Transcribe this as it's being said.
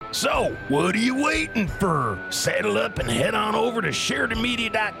So, what are you waiting for? Saddle up and head on over to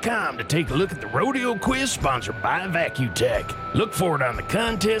SheridanMedia.com to take a look at the rodeo quiz sponsored by VacuTech. Look for it on the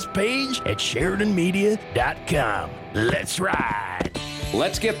contest page at SheridanMedia.com. Let's ride!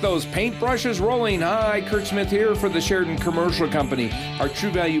 Let's get those paintbrushes rolling. Hi, Kurt Smith here for the Sheridan Commercial Company. Our True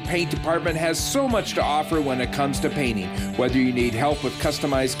Value Paint Department has so much to offer when it comes to painting. Whether you need help with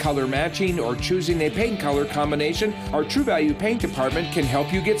customized color matching or choosing a paint color combination, our True Value Paint Department can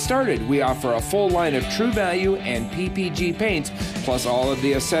help you get started. We offer a full line of True Value and PPG paints, plus all of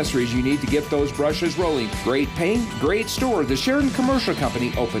the accessories you need to get those brushes rolling. Great paint, great store. The Sheridan Commercial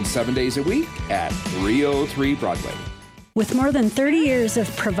Company opens 7 days a week at 303 Broadway. With more than 30 years of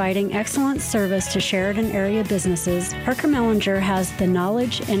providing excellent service to Sheridan area businesses, Parker Mellinger has the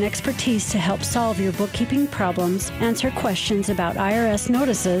knowledge and expertise to help solve your bookkeeping problems, answer questions about IRS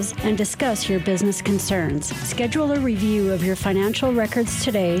notices, and discuss your business concerns. Schedule a review of your financial records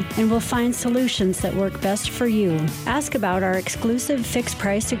today and we'll find solutions that work best for you. Ask about our exclusive fixed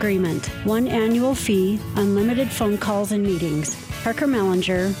price agreement, 1 annual fee, unlimited phone calls and meetings. Parker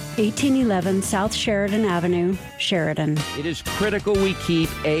Mellinger, 1811 South Sheridan Avenue, Sheridan. It is critical we keep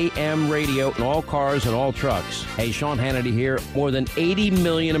AM radio in all cars and all trucks. Hey, Sean Hannity here. More than 80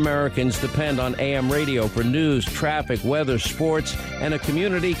 million Americans depend on AM radio for news, traffic, weather, sports, and a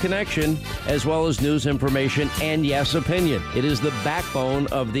community connection, as well as news information and, yes, opinion. It is the backbone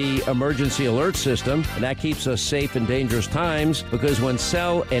of the emergency alert system, and that keeps us safe in dangerous times because when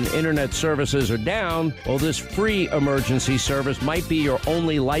cell and internet services are down, well, this free emergency service might be your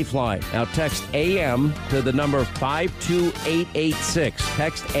only lifeline. Now text AM to the number 52886.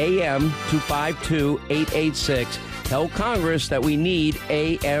 Text AM to 52886. Tell Congress that we need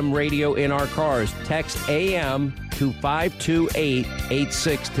AM radio in our cars. Text AM to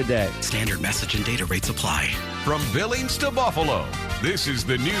 52886 today. Standard message and data rates apply. From Billings to Buffalo, this is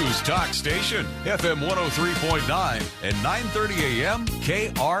the News Talk Station, FM 103.9 and 930 AM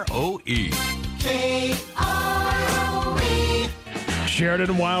KROE. KROE.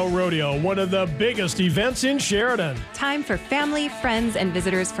 Sheridan WYO Rodeo, one of the biggest events in Sheridan. Time for family, friends, and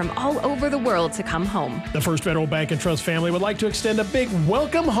visitors from all over the world to come home. The First Federal Bank and Trust family would like to extend a big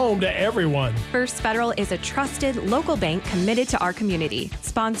welcome home to everyone. First Federal is a trusted local bank committed to our community,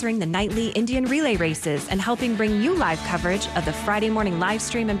 sponsoring the nightly Indian relay races and helping bring you live coverage of the Friday morning live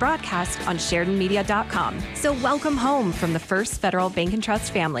stream and broadcast on SheridanMedia.com. So welcome home from the First Federal Bank and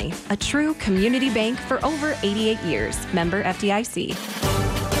Trust family, a true community bank for over 88 years. Member FDIC.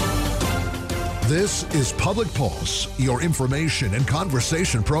 This is Public Pulse, your information and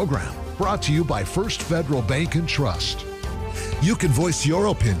conversation program, brought to you by First Federal Bank and Trust. You can voice your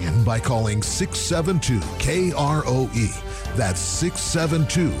opinion by calling 672-KROE. That's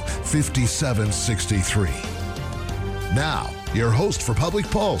 672-5763. Now, your host for Public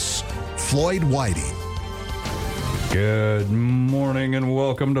Pulse, Floyd Whiting. Good morning and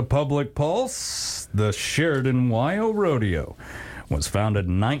welcome to Public Pulse. The Sheridan WYO Rodeo was founded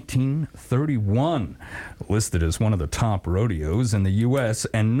in 1931, listed as one of the top rodeos in the U.S.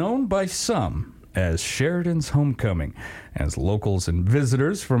 and known by some as Sheridan's Homecoming, as locals and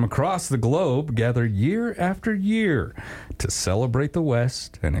visitors from across the globe gather year after year to celebrate the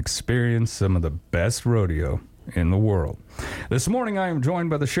West and experience some of the best rodeo in the world. This morning I am joined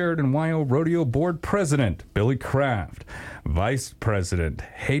by the Sheridan WYO Rodeo Board President, Billy Kraft, Vice President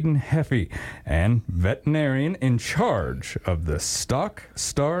Hayden Heffy, and veterinarian in charge of the Stock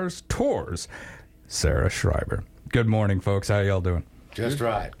Stars Tours, Sarah Schreiber. Good morning, folks. How y'all doing? Just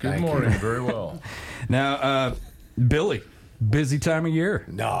right. Good morning. Very well. Now, Billy, busy time of year.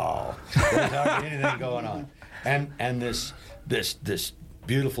 No, there's hardly anything going on, and this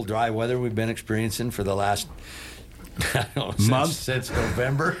beautiful dry weather we've been experiencing for the last month since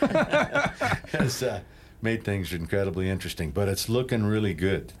November has made things incredibly interesting. But it's looking really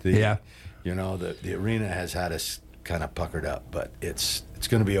good. The arena has had us kind of puckered up, but it's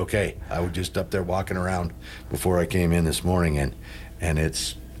going to be okay. I was just up there walking around before I came in this morning, and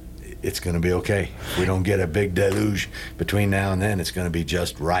it's going to be okay. If we don't get a big deluge between now and then, it's going to be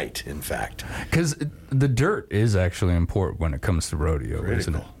just right, in fact. Because the dirt is actually important when it comes to rodeo, critical.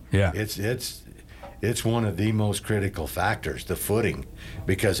 Isn't it? Yeah. It's one of the most critical factors, the footing,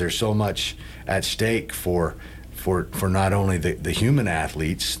 because there's so much at stake for not only the human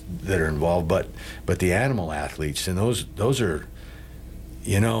athletes that are involved, but the animal athletes. And those are,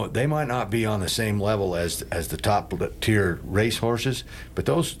 they might not be on the same level as the top tier race horses, but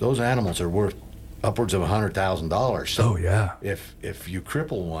those animals are worth upwards of $100,000. So if you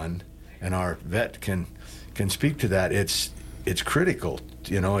cripple one, and our vet can speak to that, it's critical.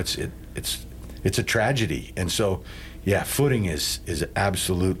 It's a tragedy. And so yeah, footing is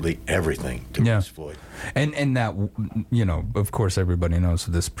absolutely everything to us, Floyd. And that, you know, of course, everybody knows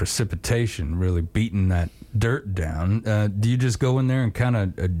this precipitation really beating that dirt down. Do you just go in there and kind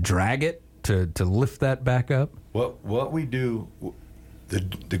of drag it to lift that back up? What we do,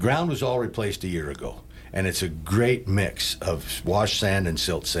 the ground was all replaced a year ago, and it's a great mix of wash sand and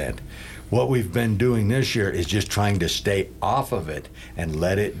silt sand. What we've been doing this year is just trying to stay off of it and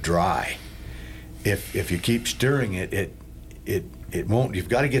let it dry. If you keep stirring it won't. You've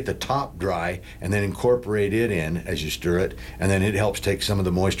got to get the top dry and then incorporate it in as you stir it, and then it helps take some of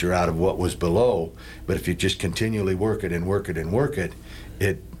the moisture out of what was below. But if you just continually work it and work it and work it,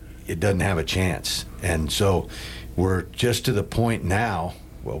 it doesn't have a chance. And so we're just to the point now.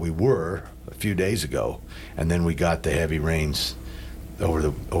 Well, we were a few days ago, and then we got the heavy rains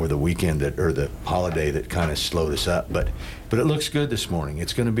over the weekend or the holiday that kind of slowed us up. But it looks good this morning.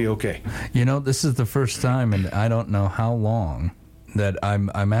 It's going to be okay. You know, this is the first time, and I don't know how long, that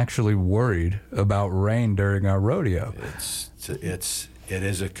I'm actually worried about rain during our rodeo. It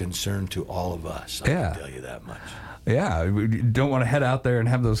is a concern to all of us. I can tell you that much. Yeah, we don't want to head out there and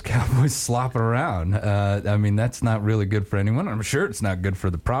have those cowboys slopping around. I mean, that's not really good for anyone. I'm sure it's not good for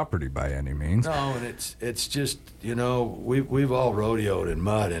the property by any means. No, and it's just, you know, we've all rodeoed in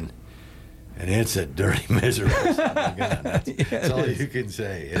mud, and it's a dirty, miserable son of a gun. That's all you can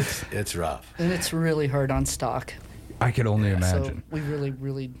say. It's rough. And it's really hard on stock. I could only imagine. So we really,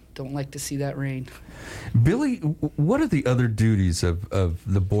 really don't like to see that rain. Billy, what are the other duties of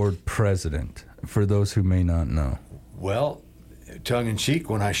the board president, for those who may not know? Well, tongue-in-cheek,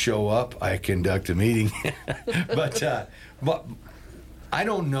 when I show up, I conduct a meeting. but I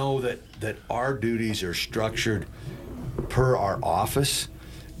don't know that our duties are structured per our office.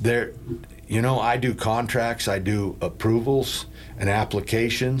 You know, I do contracts, I do approvals and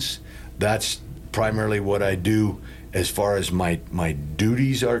applications. That's primarily what I do as far as my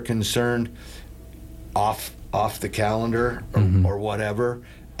duties are concerned, off the calendar or whatever.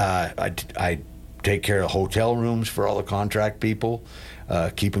 I take care of hotel rooms for all the contract people,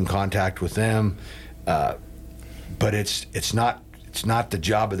 keep in contact with them. But it's not the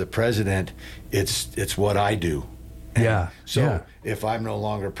job of the president. It's what I do. And if I'm no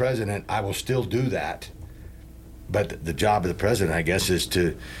longer president, I will still do that. But the job of the president, I guess, is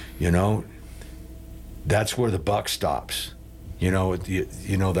to, you know, that's where the buck stops. You know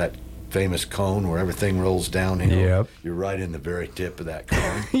that famous cone where everything rolls downhill. Yep. You're right in the very tip of that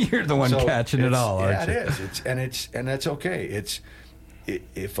cone. You're the one catching it all, aren't you? Yeah, it is. And that's okay.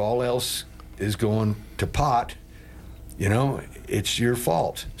 If all else is going to pot, you know, it's your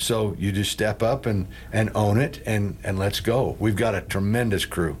fault. So you just step up and own it and let's go. We've got a tremendous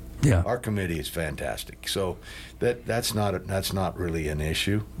crew. Yeah. Our committee is fantastic. So that's not really an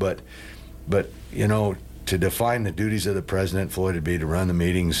issue. But you know, to define the duties of the president, Floyd, would be to run the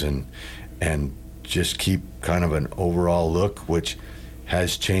meetings and just keep kind of an overall look, which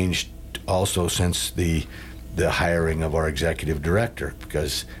has changed also since the hiring of our executive director,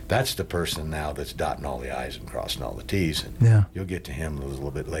 because that's the person now that's dotting all the I's and crossing all the T's. And you'll get to him a little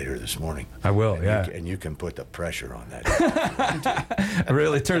bit later this morning. I will, and you can put the pressure on that.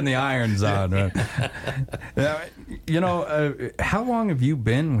 Really turn the irons on. Right? You know, how long have you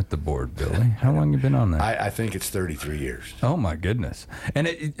been with the board, Billy? How long have you been on that? I think it's 33 years. Oh, my goodness. And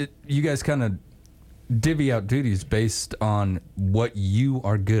you guys kind of divvy out duties based on what you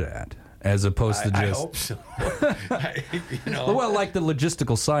are good at, as opposed to just... I hope so. Well, like the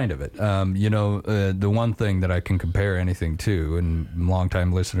logistical side of it. The one thing that I can compare anything to, and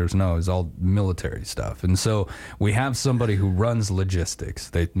longtime listeners know, is all military stuff. And so we have somebody who runs logistics.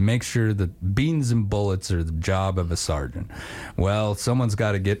 They make sure that beans and bullets are the job of a sergeant. Well, someone's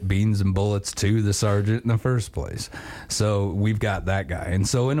got to get beans and bullets to the sergeant in the first place. So we've got that guy. And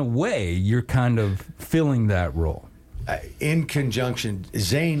so in a way, you're kind of filling that role. In conjunction,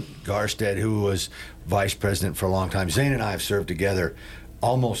 Zane Garstead, who was vice president for a long time, Zane and I have served together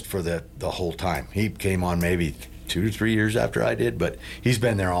almost for the whole time. He came on maybe 2 to 3 years after I did, but he's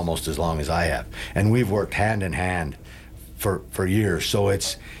been there almost as long as I have. And we've worked hand in hand for years. So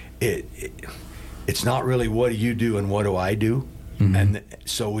it's not really what do you do and what do I do. Mm-hmm. And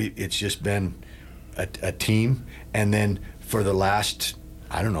so it's just been a team. And then for the last,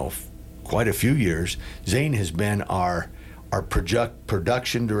 I don't know, quite a few years, Zane has been our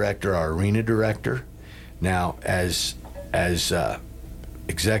production director, our arena director. Now, as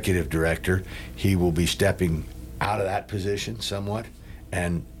executive director, he will be stepping out of that position somewhat,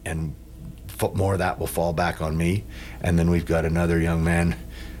 and more of that will fall back on me. And then we've got another young man.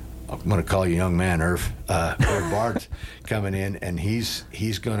 I'm going to call you young man, Irv Bart, coming in, and he's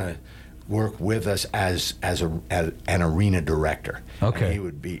going to work with us as an arena director. Okay. And he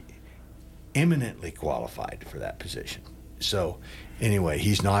would be eminently qualified for that position. So anyway,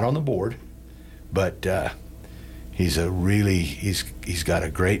 he's not on the board, but he's got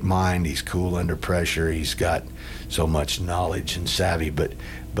a great mind. He's cool under pressure. He's got so much knowledge and savvy, but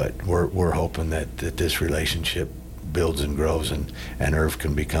we're hoping that this relationship builds and grows, and Irv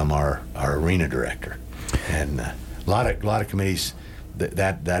can become our arena director. And a lot of committees,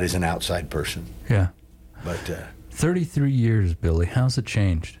 that is an outside person. Yeah. But 33 years, Billy. How's it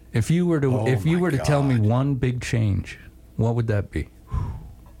changed? If you were to tell me one big change, what would that be?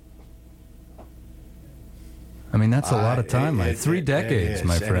 I mean, that's a lot of time. 3 decades,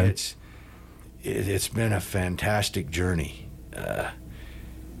 my friend. It's been a fantastic journey.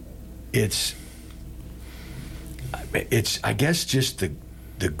 It's I guess just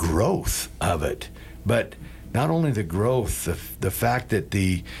the growth of it, but not only the growth, the fact that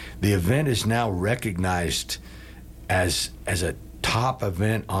the event is now recognized as a top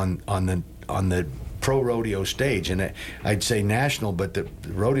event on the pro rodeo stage, and I'd say national, but the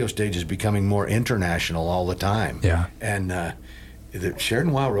rodeo stage is becoming more international all the time. Yeah. And the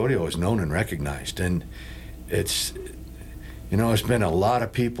Sheridan WYO Rodeo is known and recognized, and it's been a lot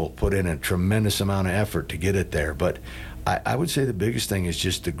of people put in a tremendous amount of effort to get it there, but I would say the biggest thing is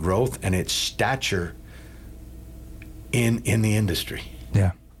just the growth and its stature in the industry.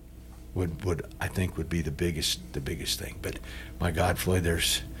 Yeah. Would I think would be the biggest thing. But my God, Floyd,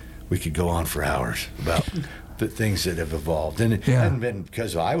 we could go on for hours about the things that have evolved, and it hasn't been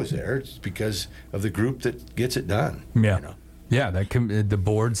because I was there. It's because of the group that gets it done. Yeah. Yeah, the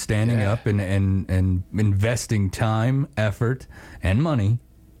board standing up and investing time, effort, and money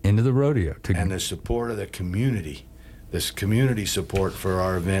into the rodeo. And the support of the community, this community support for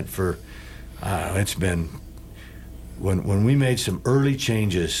our event it's been, when we made some early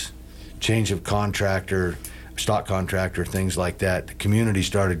change of contractor, stock contractor, things like that, the community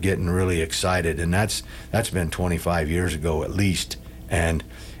started getting really excited, and that's been 25 years ago at least, and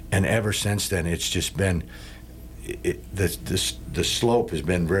ever since then it's just been, the slope has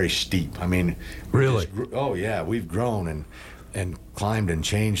been very steep. I mean, really? We've grown and climbed and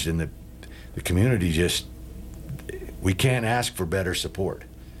changed, and the community just, we can't ask for better support.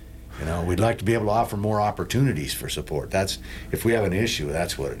 We'd like to be able to offer more opportunities for support. That's, if we have an issue,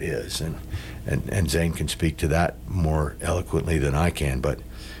 that's what it is, and Zane can speak to that more eloquently than I can. But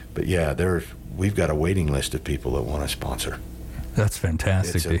yeah, we've got a waiting list of people that want to sponsor. That's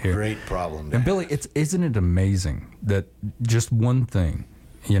fantastic to hear. It's a great problem. And Billy, isn't it amazing that just one thing,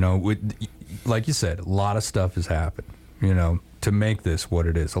 like you said, a lot of stuff has happened, to make this what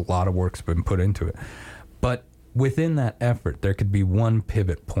it is. A lot of work's been put into it. But within that effort, there could be one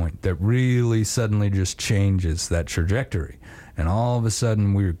pivot point that really suddenly just changes that trajectory. And all of a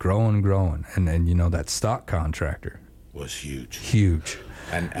sudden, we're growing. And that stock contractor was huge. Huge.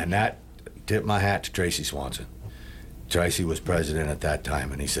 And that, tip my hat to Tracy Swanson. Tracy was president at that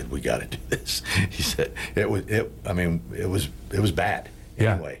time, and he said, "We got to do this." He said it was bad.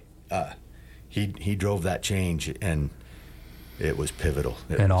 Anyway, he drove that change, and it was pivotal.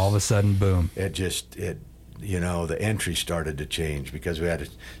 All of a sudden, boom! The entry started to change because we had a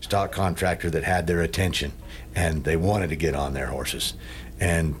stock contractor that had their attention, and they wanted to get on their horses,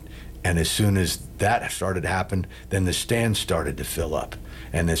 and as soon as that started to happen, then the stands started to fill up.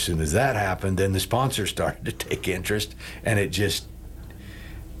 And as soon as that happened, then the sponsors started to take interest, and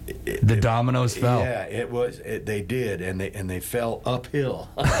the dominoes fell. Yeah, they did, and they fell uphill.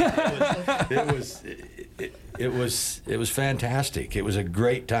 It was fantastic. It was a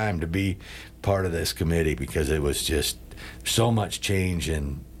great time to be part of this committee because it was just so much change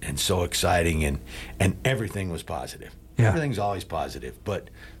and so exciting, and everything was positive. Yeah. Everything's always positive, but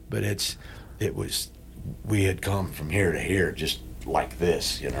we had come from here to here just like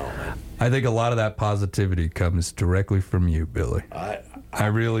this, I think a lot of that positivity comes directly from you, Billy. I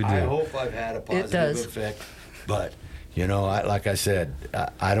really do. I hope I've had a positive effect, but like I said,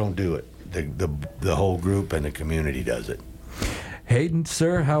 I don't do it. The whole group and the community does it. Hayden,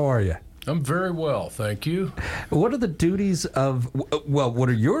 sir, how are you? I'm very well, thank you. What are the duties of? What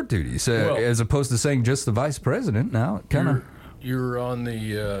are your duties as opposed to saying just the vice president? Now, you're on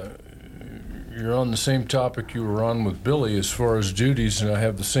the same topic you were on with Billy as far as duties, and I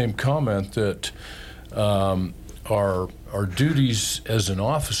have the same comment that our duties as an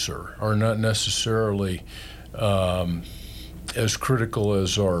officer are not necessarily as critical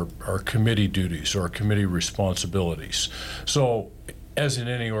as our committee duties, our committee responsibilities. So, as in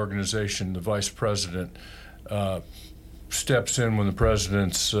any organization, the vice president steps in when the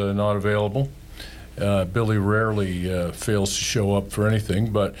president's not available, Billy rarely fails to show up for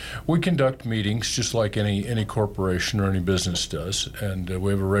anything, but we conduct meetings just like any corporation or any business does, and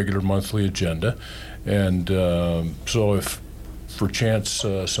we have a regular monthly agenda. And so if for chance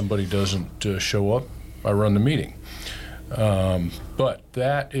somebody doesn't show up, I run the meeting. But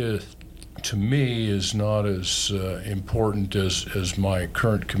that is, to me, is not as important as my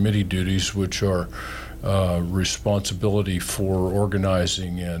current committee duties, which are responsibility for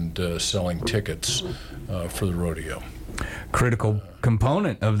organizing and selling tickets for the rodeo. Critical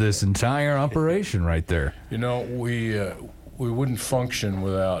component of this entire operation right there. You know, we wouldn't function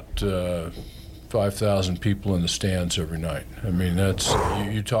without 5,000 people in the stands every night. I mean, that's,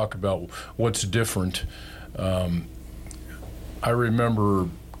 you talk about what's different. I remember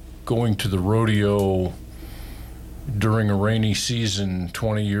going to the rodeo during a rainy season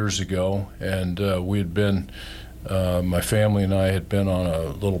 20 years ago, and we had been, my family and I had been on a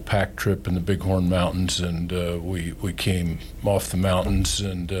little pack trip in the Bighorn Mountains, and we came off the mountains,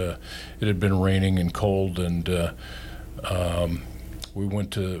 and it had been raining and cold, and we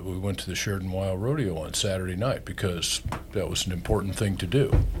went to the Sheridan WYO Rodeo on Saturday night because that was an important thing to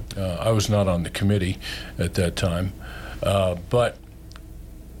do. I was not on the committee at that time, but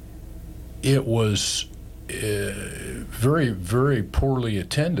it was very, very poorly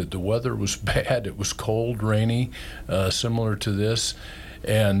attended. The weather was bad. It was cold, rainy, similar to this,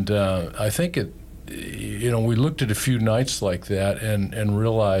 and I think it. You know, we looked at a few nights like that and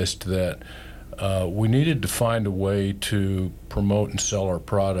realized that we needed to find a way to promote and sell our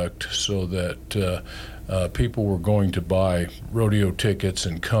product so that people were going to buy rodeo tickets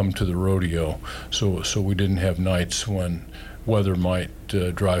and come to the rodeo. So we didn't have nights when weather might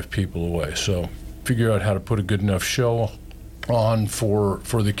drive people away. So figure out how to put a good enough show on for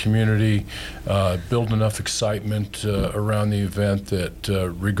the community, build enough excitement around the event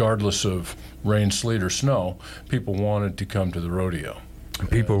that regardless of rain, sleet, or snow, people wanted to come to the rodeo.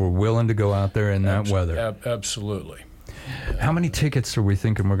 People were willing to go out there in that weather. Absolutely. How many tickets are we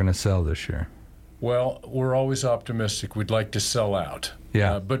thinking we're going to sell this year? Well, we're always optimistic. We'd like to sell out.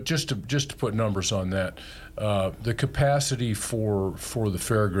 Yeah. But just to put numbers on that, the capacity for the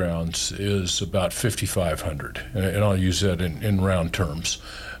fairgrounds is about 5,500, and I'll use that in round terms.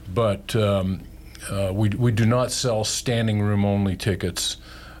 But we do not sell standing room only tickets.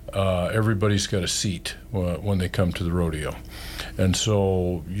 Everybody's got a seat when they come to the rodeo. And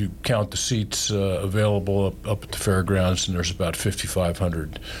so you count the seats available up at the fairgrounds, and there's about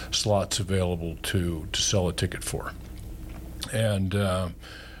 5,500 slots available to sell a ticket for. And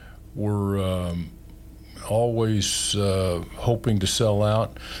we're always hoping to sell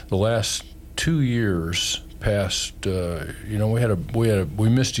out. The last 2 years past, we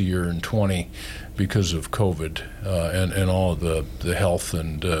missed a year in 20 because of COVID and all of the health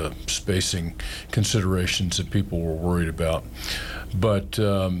and spacing considerations that people were worried about. But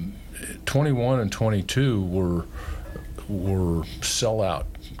 21 and 22 were sellout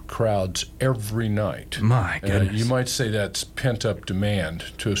crowds every night. My goodness. You might say that's pent-up demand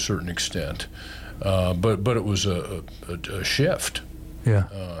to a certain extent, but it was a shift. Yeah.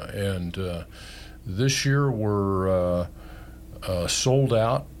 And this year we're sold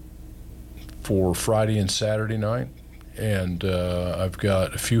out for Friday and Saturday night, and I've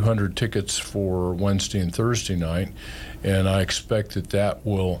got a few hundred tickets for Wednesday and Thursday night, and I expect that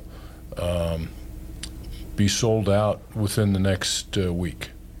will be sold out within the next week.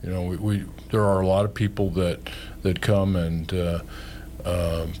 You know, there are a lot of people that come and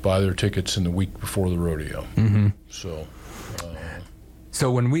buy their tickets in the week before the rodeo. Mm-hmm.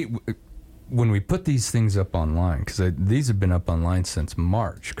 So when we put these things up online, because these have been up online since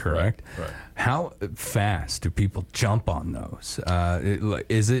March, correct? Right. How fast do people jump on those?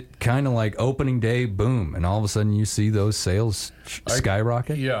 Is it kind of like opening day, boom, and all of a sudden you see those sales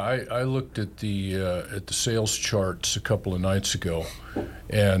skyrocket? I looked at the sales charts a couple of nights ago,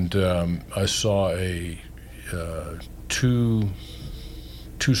 and I saw two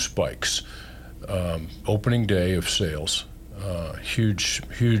spikes. Opening day of sales.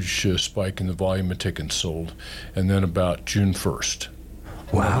 Huge spike in the volume of tickets sold, and then about June 1st.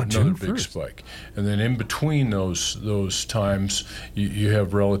 Wow, another big spike. And then in between those times, you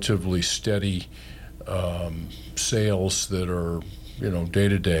have relatively steady sales that are, day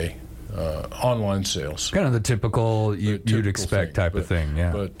to day online sales. Kind of the typical you'd expect type of thing,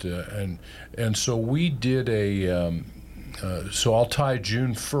 yeah. But and so we did a. So I'll tie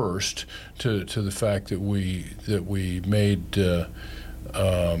June 1st to the fact that we made that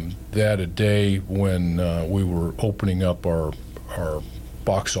a day when we were opening up our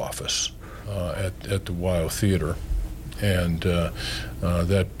box office at the WYO Theater, and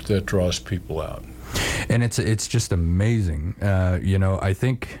that draws people out. And it's just amazing. I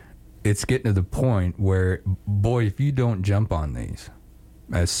think it's getting to the point where, boy, if you don't jump on these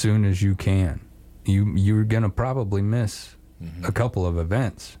as soon as you can, you're going to probably miss a couple of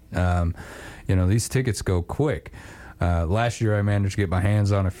events. These tickets go quick. Last year I managed to get my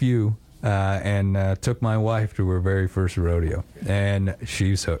hands on a few. And took my wife to her very first rodeo, and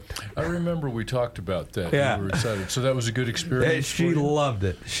she's hooked. I remember we talked about that. Yeah. You were excited. So that was a good experience. She loved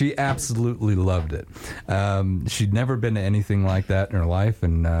it. She absolutely loved it. She'd never been to anything like that in her life,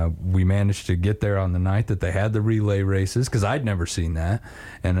 and we managed to get there on the night that they had the relay races, because I'd never seen that,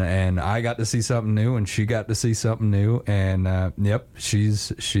 and I got to see something new, and she got to see something new, and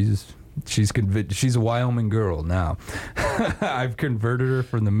she's a Wyoming girl now. I've converted her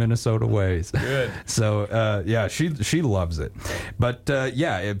from the Minnesota ways. Good. So she loves it. But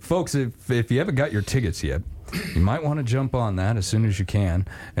folks, if you haven't got your tickets yet, you might want to jump on that as soon as you can,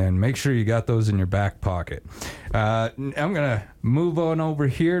 and make sure you got those in your back pocket. I'm gonna move on over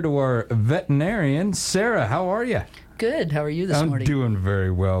here to our veterinarian, Sarah. How are you? Good. How are you this morning? I'm doing very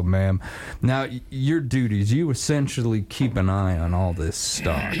well, ma'am. Now, your duties, you essentially keep an eye on all this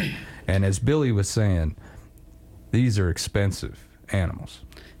stock. And as Billy was saying, these are expensive animals.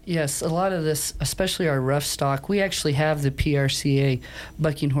 Yes, a lot of this, especially our rough stock, we actually have the PRCA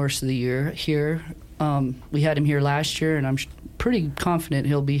Bucking Horse of the Year here. We had him here last year, and I'm pretty confident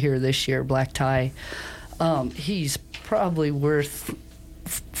he'll be here this year, Black Tie. He's probably worth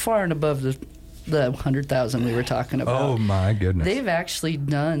far and above the 100,000 we were talking about. Oh my goodness. They've actually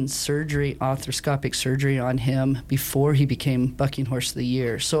done surgery, arthroscopic surgery on him before he became Bucking Horse of the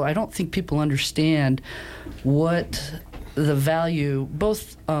Year. So I don't think people understand what the value,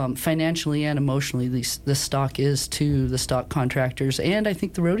 both financially and emotionally, this stock is to the stock contractors. And I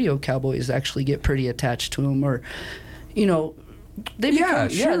think the rodeo cowboys actually get pretty attached to him, or,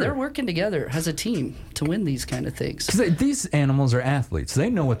 they're working together as a team to win these kind of things. Because these animals are athletes. They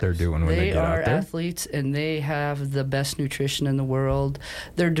know what they're doing when they get out there. They are athletes, and they have the best nutrition in the world.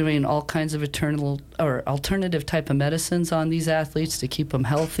 They're doing all kinds of alternative type of medicines on these athletes to keep them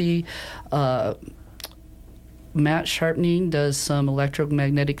healthy. Matt Sharpening does some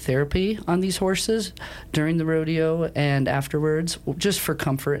electromagnetic therapy on these horses during the rodeo and afterwards, just for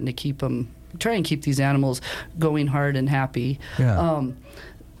comfort and to try and keep these animals going hard and happy. Yeah.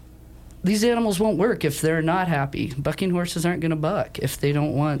 These animals won't work if they're not happy. Bucking horses aren't going to buck if they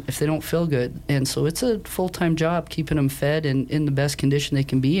don't feel good. And so it's a full-time job keeping them fed and in the best condition they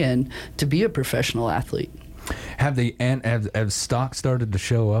can be in to be a professional athlete. Have stock started to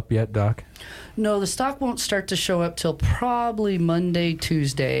show up yet, Doc? No, the stock won't start to show up till probably Monday,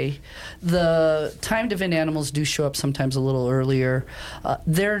 Tuesday. The timed event animals do show up sometimes a little earlier.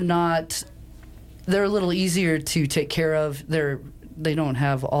 They're a little easier to take care of. They don't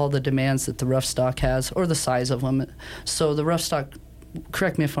have all the demands that the rough stock has, or the size of them. So the rough stock,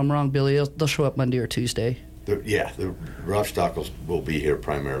 correct me if I'm wrong, Billy, they'll show up Monday or Tuesday. The rough stock will be here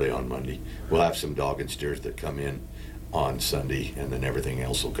primarily on Monday. We'll have some dog and steers that come in on Sunday, and then everything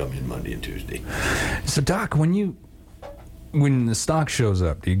else will come in Monday and Tuesday. So, Doc, when the stock shows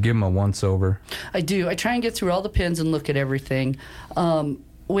up, do you give them a once-over? I do. I try and get through all the pins and look at everything.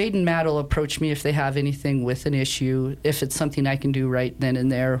 Wade and Matt will approach me if they have anything with an issue. If it's something I can do right then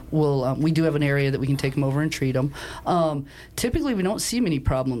and there, we do have an area that we can take them over and treat them. Typically, we don't see many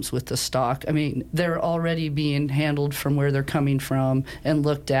problems with the stock. I mean, they're already being handled from where they're coming from and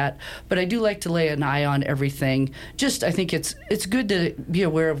looked at. But I do like to lay an eye on everything. I think it's good to be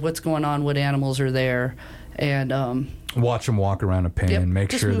aware of what's going on, what animals are there, and watch them walk around a pen,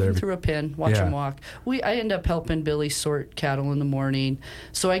 make sure they're... Just move them through a pen, watch them walk. I end up helping Billy sort cattle in the morning,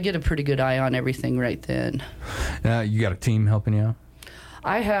 so I get a pretty good eye on everything right then. You got a team helping you out?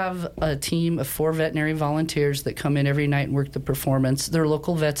 I have a team of 4 veterinary volunteers that come in every night and work the performance. They're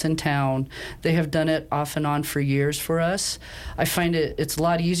local vets in town. They have done it off and on for years for us. I find it's a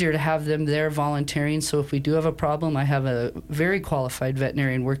lot easier to have them there volunteering, so if we do have a problem, I have a very qualified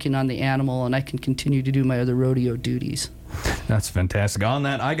veterinarian working on the animal, and I can continue to do my other rodeo duties. That's fantastic. On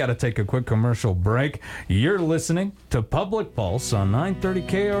that, I got to take a quick commercial break. You're listening to Public Pulse on 930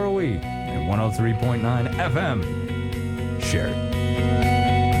 KROE and 103.9 FM. Share it.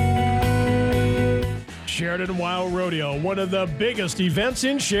 Sheridan WYO Rodeo, one of the biggest events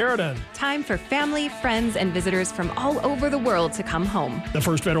in Sheridan. Time for family, friends, and visitors from all over the world to come home. The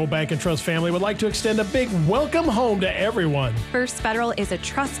First Federal Bank and Trust family would like to extend a big welcome home to everyone. First Federal is a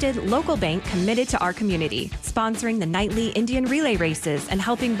trusted local bank committed to our community, sponsoring the nightly Indian relay races and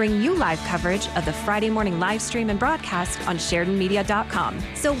helping bring you live coverage of the Friday morning live stream and broadcast on SheridanMedia.com.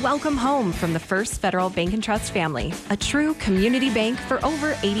 So welcome home from the First Federal Bank and Trust family, a true community bank for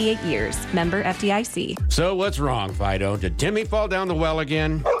over 88 years. Member FDIC. So what's wrong, Fido? Did Timmy fall down the well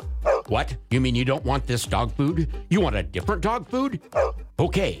again? What? You mean you don't want this dog food? You want a different dog food?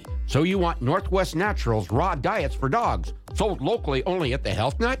 Okay, so you want Northwest Naturals raw diets for dogs, sold locally only at the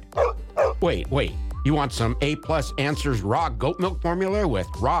Health Nut? Wait. You want some A-plus Answers raw goat milk formula with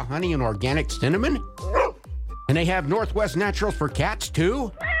raw honey and organic cinnamon? And they have Northwest Naturals for cats,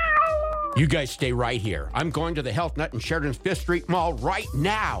 too? You guys stay right here. I'm going to the Health Nut in Sheridan's 5th Street Mall right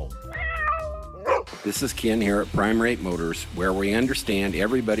now. This is Ken here at Prime Rate Motors, where we understand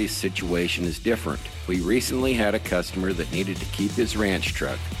everybody's situation is different. We recently had a customer that needed to keep his ranch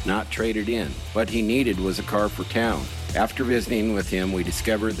truck, not trade it in. What he needed was a car for town. After visiting with him, we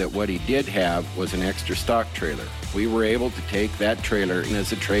discovered that what he did have was an extra stock trailer. We were able to take that trailer in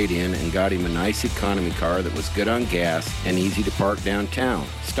as a trade-in and got him a nice economy car that was good on gas and easy to park downtown.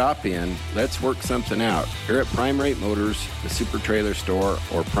 Stop in, let's work something out here at Prime Rate Motors, the Super Trailer Store,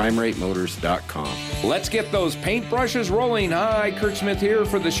 or PrimeRateMotors.com. Let's get those paintbrushes rolling. Hi, Kurt Smith here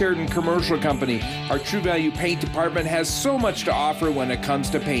for the Sheridan Commercial Company. Our True Value Paint Department has so much to offer when it comes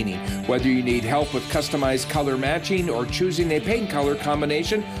to painting. Whether you need help with customized color matching or choosing a paint color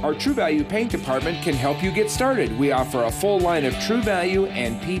combination, our True Value Paint Department can help you get started. We offer a full line of True Value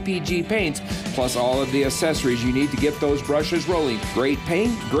and PPG paints, plus all of the accessories you need to get those brushes rolling. Great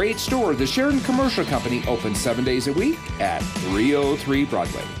paint, great store. The Sheridan Commercial Company opens 7 days a week at 303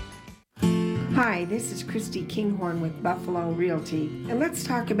 Broadway. Hi, this is Christy Kinghorn with Buffalo Realty, and let's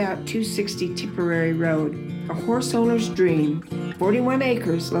talk about 260 Tipperary Road, a horse owner's dream. 41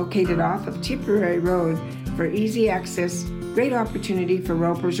 acres located off of Tipperary Road for easy access, great opportunity for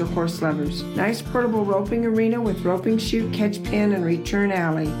ropers or horse lovers. Nice portable roping arena with roping chute, catch pen, and return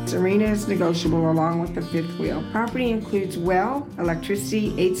alley. This arena is negotiable along with the fifth wheel. Property includes well,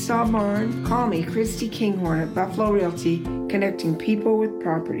 electricity, 8-stall barn. Call me, Christy Kinghorn at Buffalo Realty, connecting people with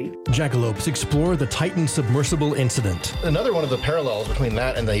property. Jackalopes explore the Titan submersible incident. Another one of the parallels between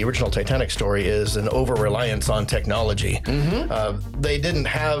that and the original Titanic story is an over-reliance on technology. They didn't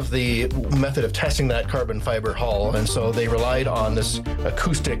have the method of testing that carbon fiber hull, and so they relied on this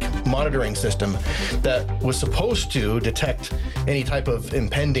acoustic monitoring system that was supposed to detect any type of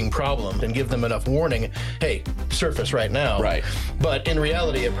impending problem and give them enough warning, hey, surface right now. Right. But in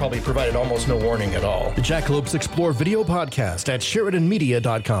reality, it probably provided almost no warning at all. The Jackalopes Explore video podcast at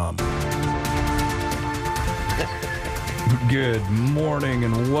SheridanMedia.com. Good morning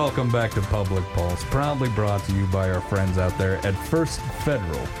and welcome back to Public Pulse, proudly brought to you by our friends out there at First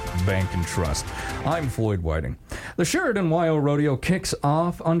Federal Bank and Trust. I'm Floyd Whiting. The Sheridan WYO Rodeo kicks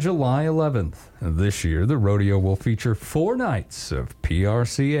off on July 11th. This year, the rodeo will feature 4 nights of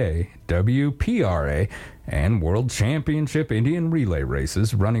PRCA, WPRA, and World Championship Indian Relay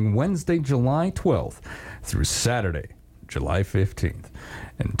races running Wednesday, July 12th through Saturday, July 15th.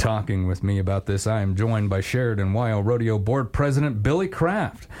 And talking with me about this, I am joined by Sheridan WYO Rodeo Board President Billy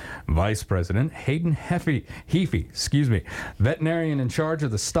Kraft, Vice President Hayden Heafy, veterinarian in charge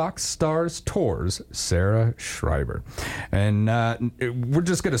of the Stock Stars Tours, Sarah Schreiber. And we're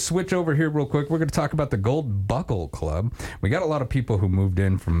just going to switch over here real quick. We're going to talk about the Gold Buckle Club. We got a lot of people who moved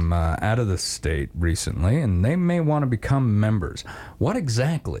in from out of the state recently, and they may want to become members. What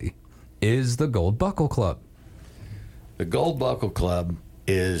exactly is the Gold Buckle Club? The Gold Buckle Club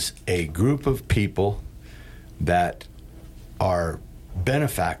is a group of people that are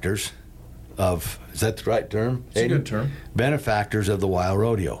benefactors of, is that the right term? It's a good term. Benefactors of the WYO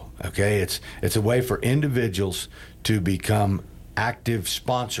Rodeo. Okay, it's a way for individuals to become active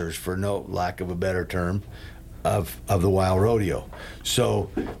sponsors, for no lack of a better term, of the WYO Rodeo.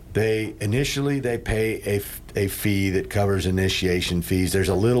 So they pay a fee that covers initiation fees. There's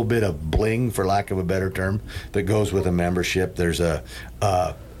a little bit of bling, for lack of a better term, that goes with a membership. There's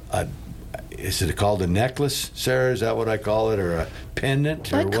is it called a necklace, Sarah? Is that what I call it, or a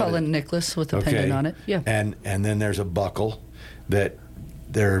pendant? I'd call it a necklace with a pendant on it. Yeah. And then there's a buckle that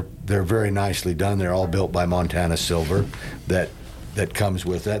they're very nicely done. They're all built by Montana Silver. That comes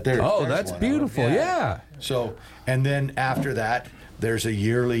with that. That's beautiful. Yeah. So, and then after that, there's a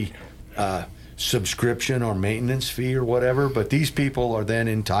yearly subscription or maintenance fee or whatever. But these people are then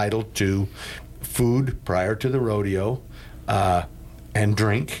entitled to food prior to the rodeo and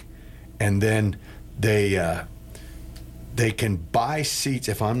drink, and then they can buy seats,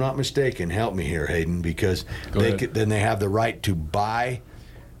 if I'm not mistaken. Help me here, Hayden, because then they have the right to buy.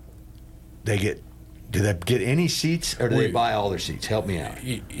 Do they get any seats, or do they buy all their seats? Help me out.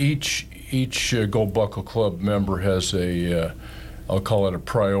 Each Gold Buckle Club member has I'll call it a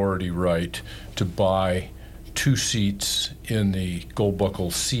priority right to buy 2 seats in the Gold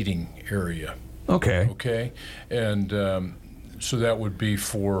Buckle seating area. Okay. And so that would be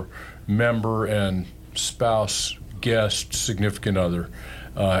for member and spouse, guest, significant other,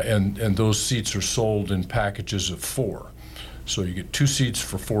 and those seats are sold in packages of 4. So you get 2 seats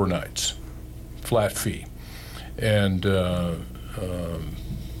for 4 nights, flat fee, and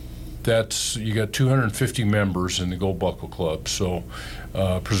that's, you got 250 members in the Gold Buckle Club. So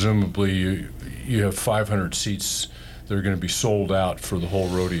presumably you have 500 seats that are going to be sold out for the whole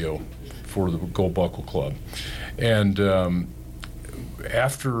rodeo for the Gold Buckle Club. And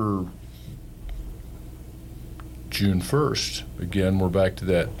after June 1st, again, we're back to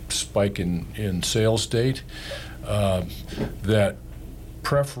that spike in sales date, that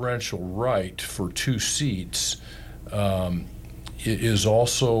preferential right for 2 seats is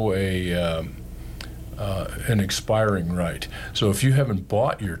also an expiring right. So if you haven't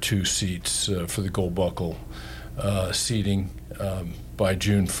bought your 2 seats for the Gold Buckle seating by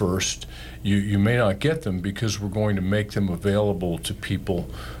June 1st, you may not get them, because we're going to make them available to people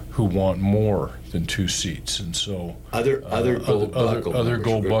who want more than 2 seats, and so other Gold Buckle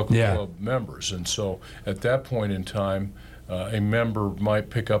Club members. And so at that point in time, a member might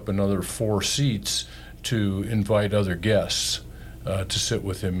pick up another 4 seats to invite other guests to sit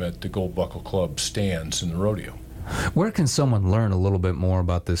with him at the Gold Buckle Club stands in the rodeo. Where can someone learn a little bit more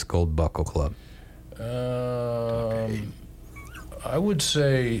about this Gold Buckle Club? I would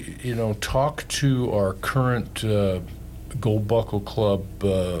say, talk to our current Gold Buckle Club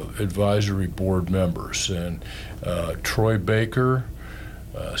advisory board members, and Troy Baker,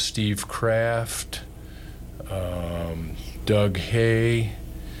 Steve Kraft, Doug Hay.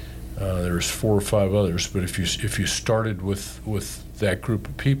 There's 4 or 5 others, but if you started with that group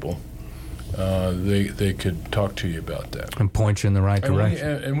of people, they could talk to you about that and point you in the right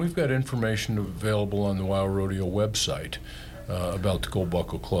direction. And we've got information available on the WYO Rodeo website about the Gold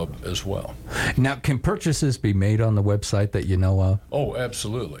Buckle Club as well. Now, can purchases be made on the website that you know of? Oh,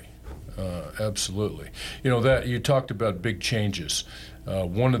 absolutely. Absolutely. That you talked about big changes.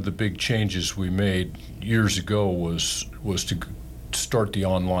 One of the big changes we made years ago was to start the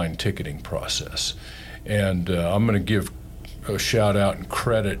online ticketing process. And I'm going to give a shout out and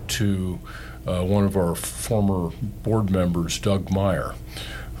credit to one of our former board members, Doug Meyer,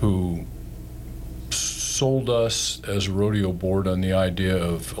 who sold us as a rodeo board on the idea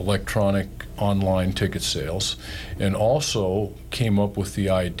of electronic online ticket sales, and also came up with the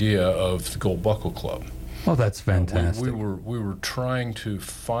idea of the Gold Buckle Club. Oh, that's fantastic. We were trying to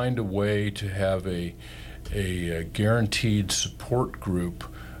find a way to have a guaranteed support group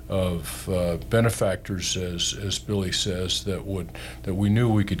of benefactors, as Billy says, that we knew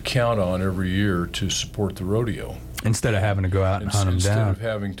we could count on every year to support the rodeo. Instead of having to go out and hunt them down. Instead of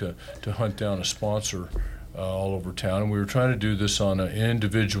having to hunt down a sponsor all over town. And we were trying to do this on an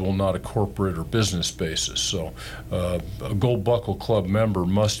individual, not a corporate or business basis. So a Gold Buckle Club member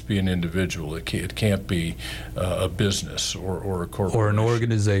must be an individual. It can't be a business or a corporation. Or an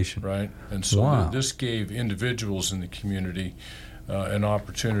organization. Right? And so this gave individuals in the community an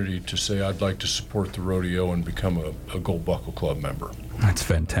opportunity to say, I'd like to support the rodeo and become a Gold Buckle Club member. That's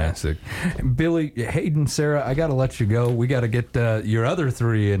fantastic. Billy, Hayden, Sarah, I got to let you go. We got to get your other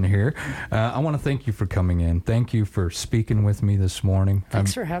 3 in here. I want to thank you for coming in. Thank you for speaking with me this morning.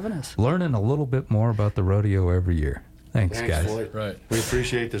 Thanks for having us. Learning a little bit more about the rodeo every year. Thanks, guys. Floyd. Right. We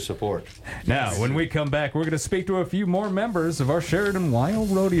appreciate the support. Now, when we come back, we're going to speak to a few more members of our Sheridan WYO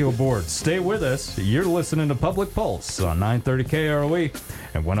Rodeo Board. Stay with us. You're listening to Public Pulse on 930 KROE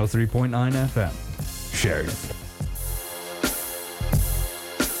and 103.9 FM. Sheridan.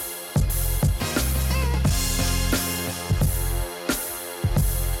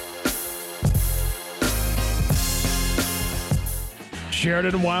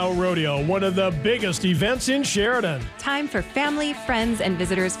 Sheridan WYO Rodeo, one of the biggest events in Sheridan. Time for family, friends, and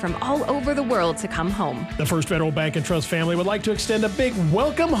visitors from all over the world to come home. The First Federal Bank and Trust family would like to extend a big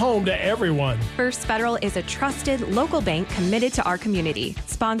welcome home to everyone. First Federal is a trusted local bank committed to our community,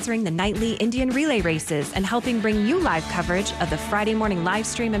 sponsoring the nightly Indian relay races and helping bring you live coverage of the Friday morning live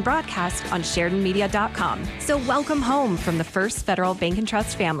stream and broadcast on SheridanMedia.com. So welcome home from the First Federal Bank and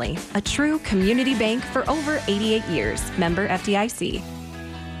Trust family, a true community bank for over 88 years. Member FDIC.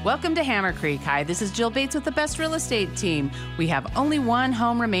 Welcome to Hammer Creek. Hi, this is Jill Bates with the Best Real Estate Team. We have only one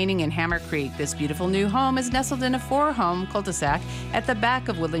home remaining in Hammer Creek. This beautiful new home is nestled in a 4-home cul-de-sac at the back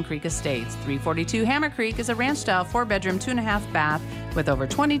of Woodland Creek Estates. 342 Hammer Creek is a ranch-style 4-bedroom, 2.5 bath with over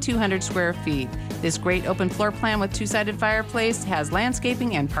 2,200 square feet. This great open floor plan with 2-sided fireplace has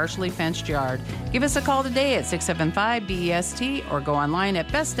landscaping and partially fenced yard. Give us a call today at 675-BEST or go online at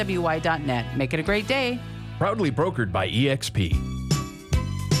bestwy.net. Make it a great day. Proudly brokered by EXP.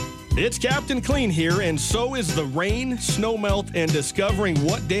 It's Captain Clean here, and so is the rain, snowmelt, and discovering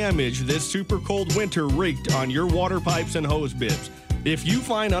what damage this super cold winter wreaked on your water pipes and hose bibs. If you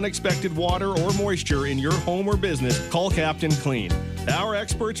find unexpected water or moisture in your home or business, call Captain Clean. Our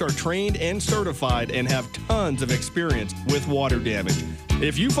experts are trained and certified and have tons of experience with water damage.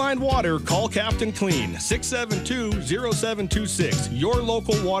 If you find water, call Captain Clean, 672-0726, your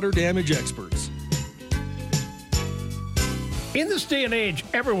local water damage experts. In this day and age,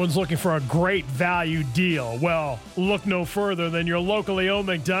 everyone's looking for a great value deal. Well, look no further than your locally owned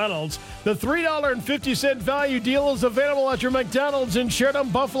McDonald's. The $3.50 value deal is available at your McDonald's in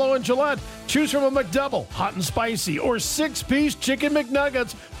Sheridan, Buffalo, and Gillette. Choose from a McDouble, hot and spicy, or 6-piece chicken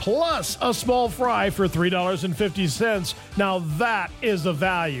McNuggets, plus a small fry for $3.50. Now that is the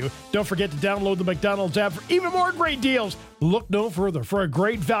value. Don't forget to download the McDonald's app for even more great deals. Look no further for a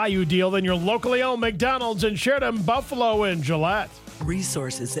great value deal than your locally owned McDonald's in Sheridan, Buffalo, and Gillette.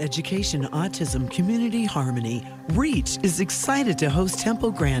 Resources, Education, Autism, Community Harmony. REACH is excited to host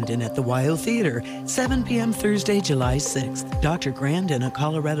Temple Grandin at the WYO Theater, 7 p.m. Thursday, July 6th. Dr. Grandin, a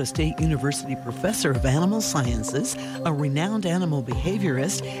Colorado State University professor of animal sciences, a renowned animal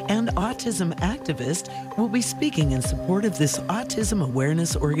behaviorist, and autism activist, will be speaking in support of this autism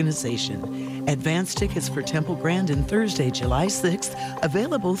awareness organization. Advance tickets for Temple Grandin Thursday, July 6th,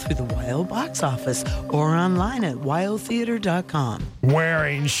 available through the WYO box office or online at wyotheater.com.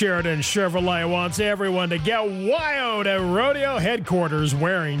 Waring Sheridan Chevrolet wants everyone to get WYO'd at Rodeo headquarters.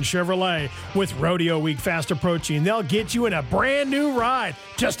 Waring Chevrolet. With Rodeo Week fast approaching, they'll get you in a brand new ride.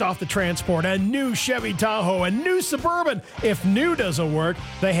 Just off the transport, a new Chevy Tahoe, a new Suburban. If new doesn't work,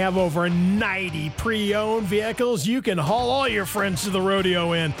 they have over 90 pre-owned vehicles you can haul all your friends to the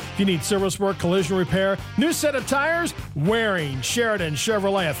rodeo in. If you need service work, collision repair, new set of tires, Waring Sheridan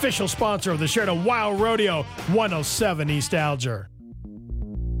Chevrolet, official sponsor of the Sheridan WYO Rodeo, 107 East Alger.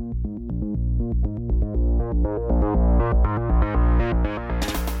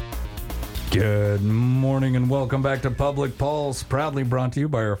 Good morning and welcome back to Public Pulse, proudly brought to you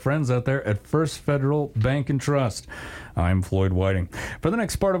by our friends out there at First Federal Bank and Trust. I'm Floyd Whiting. For the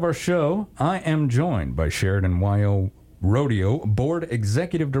next part of our show, I am joined by Sheridan WYO Rodeo Board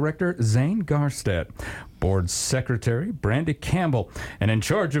Executive Director Zane Garstedt, Board Secretary Brandy Campbell, and in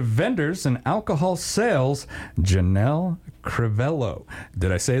charge of vendors and alcohol sales, Janelle Crivello.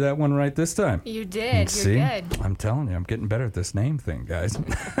 Did I say that one right this time? You did. See? You're good. I'm telling you, I'm getting better at this name thing, guys.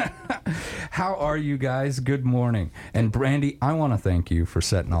 How are you guys? Good morning. And Brandy, I want to thank you for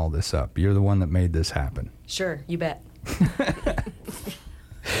setting all this up. You're the one that made this happen. Sure, you bet.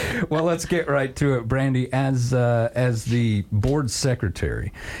 Well, let's get right to it, Brandy. As the board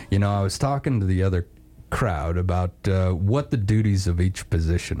secretary, you know, I was talking to the other crowd about what the duties of each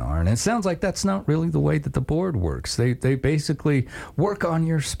position are, and it sounds like that's not really the way that the board works. They basically work on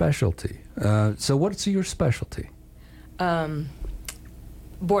your specialty. So what's your specialty? Border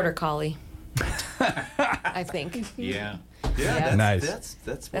Collie, I think. Yeah. Yeah. Nice.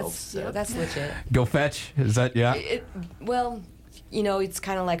 That's well said. That's legit. Go fetch? Is that, yeah? Well, you know, it's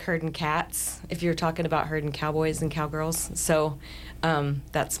kind of like herding cats, if you're talking about herding cowboys and cowgirls. So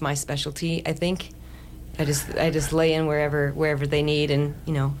that's my specialty, I think. I just lay in wherever they need, and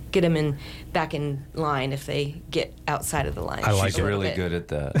you know, get them back in line if they get outside of the line. I like it. Really good at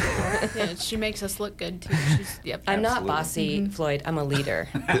that. Yeah, she makes us look good too. I'm not bossy, Floyd. I'm a leader.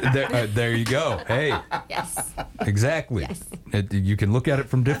 There you go. Hey. Yes. Exactly. Yes. You can look at it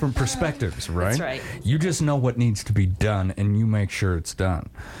from different perspectives, right? That's right. You just know what needs to be done, and you make sure it's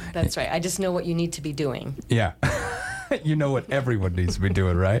done. That's right. I just know what you need to be doing. Yeah. You know what everyone needs to be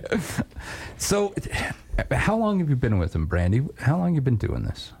doing, right? So, how long have you been with him, Brandy? How long have you been doing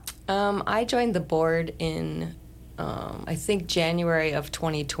this? I joined the board in, I think, January of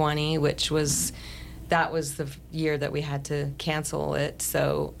 2020, which was the year that we had to cancel it.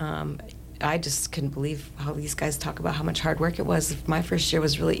 So I just couldn't believe how these guys talk about how much hard work it was. My first year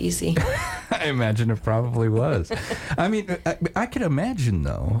was really easy. I imagine it probably was. I mean, I could imagine,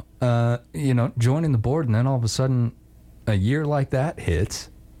 though, you know, joining the board and then all of a sudden a year like that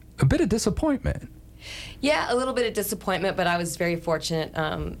hits, a bit of disappointment. Yeah, a little bit of disappointment, but I was very fortunate.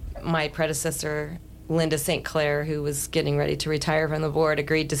 My predecessor Linda St. Clair, who was getting ready to retire from the board,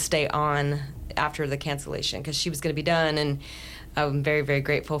 agreed to stay on after the cancellation because she was going to be done. And I'm very, very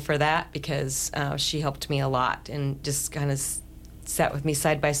grateful for that because she helped me a lot and just kind of sat with me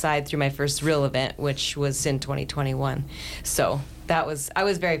side by side through my first real event, which was in 2021. So I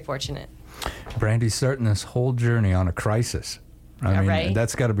was very fortunate. Brandy's starting this whole journey on a crisis. I mean, right?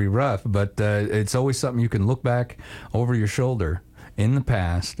 That's got to be rough, but it's always something you can look back over your shoulder in the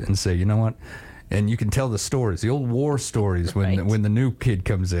past and say, you know what? And you can tell the stories, the old war stories when the new kid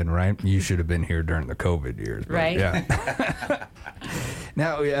comes in, right? You should have been here during the COVID years. Right. Yeah.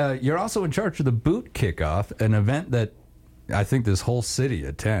 Now, you're also in charge of the Boot Kickoff, an event that I think this whole city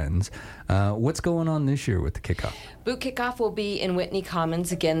attends. What's going on this year with the kickoff? Boot Kickoff will be in Whitney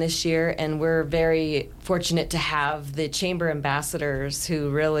Commons again this year, and we're very fortunate to have the Chamber ambassadors who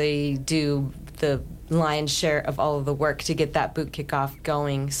really do the lion's share of all of the work to get that Boot Kickoff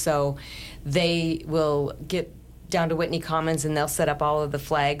going. So they will get down to Whitney Commons, and they'll set up all of the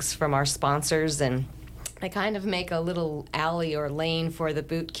flags from our sponsors, and I kind of make a little alley or lane for the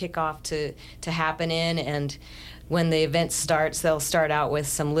Boot Kickoff to happen in. And when the event starts, they'll start out with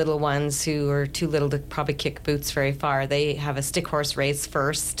some little ones who are too little to probably kick boots very far. They have a stick horse race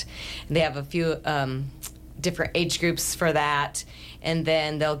first. And they have a few different age groups for that. And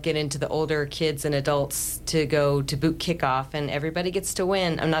then they'll get into the older kids and adults to go to Boot Kickoff. And everybody gets to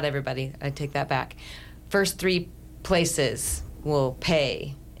win. Not everybody. I take that back. First 3 places will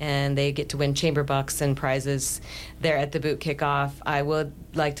pay. And they get to win chamber bucks and prizes there at the Boot Kickoff. I would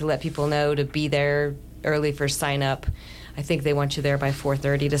like to let people know to be there early for sign up. I think they want you there by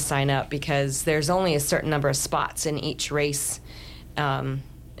 4:30 to sign up because there's only a certain number of spots in each race. And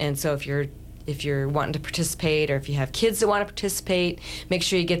so if you're wanting to participate or if you have kids that want to participate, make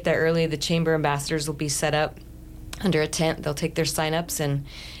sure you get there early. The chamber ambassadors will be set up under a tent. They'll take their sign-ups and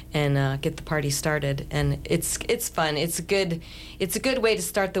get the party started. And it's fun. It's a good way to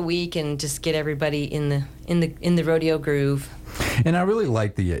start the week and just get everybody in the rodeo groove. And I really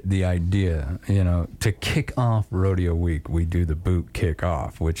like the idea, to kick off rodeo week. We do the Boot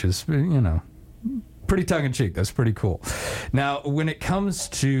Kickoff, which is pretty tongue-in-cheek. That's pretty cool. Now, when it comes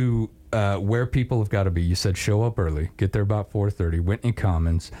to where people have got to be, you said show up early, get there about 4:30, Whitney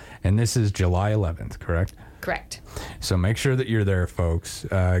Commons, and this is July 11th, correct? Correct. So make sure that you're there, folks.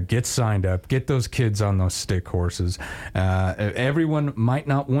 Get signed up. Get those kids on those stick horses. Everyone might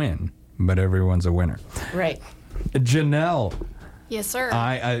not win, but everyone's a winner. Right. Janelle. Yes, sir.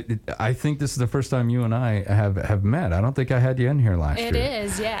 I think this is the first time you and I have met. I don't think I had you in here last year. It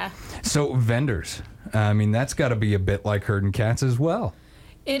is, yeah. So vendors. I mean, that's got to be a bit like herding cats as well.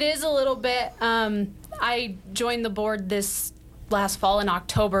 It is a little bit. I joined the board this last fall in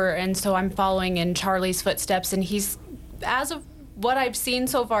October, and so I'm following in Charlie's footsteps, and he's, as of what I've seen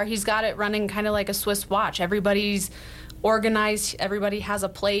so far, he's got it running kind of like a Swiss watch. Everybody's organized, everybody has a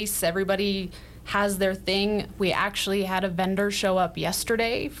place, everybody has their thing. We actually had a vendor show up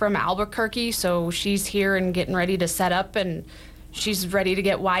yesterday from Albuquerque, so she's here and getting ready to set up, and she's ready to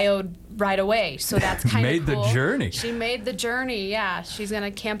get WYO'd right away. So that's kind of cool. Made the journey. She made the journey, yeah. She's going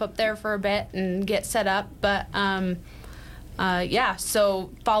to camp up there for a bit and get set up, but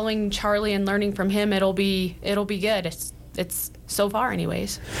so following Charlie and learning from him, it'll be good. It's so far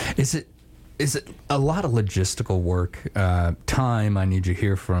anyways. Is it a lot of logistical work? Time, I need you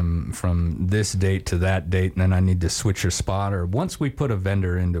here from this date to that date, and then I need to switch your spot? Or once we put a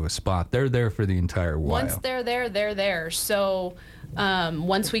vendor into a spot, they're there for the entire while? Once they're there, they're there. So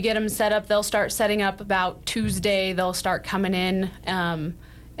once we get them set up, they'll start setting up about Tuesday. They'll start coming in,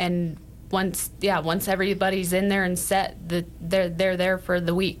 and once everybody's in there and set, they're there for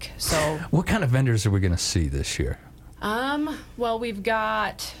the week. So what kind of vendors are we going to see this year? Well, we've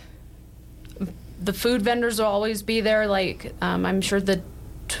got the food vendors will always be there. Like I'm sure the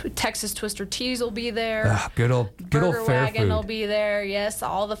Texas Twister Teas will be there. Good old Burger fair Wagon food will be there. Yes,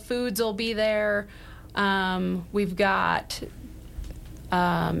 all the foods will be there. We've got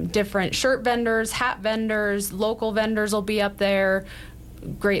different shirt vendors, hat vendors, local vendors will be up there.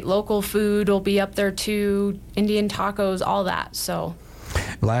 Great local food will be up there too. Indian tacos, all that. So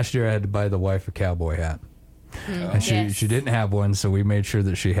last year I had to buy the wife a cowboy hat. And she didn't have one, so we made sure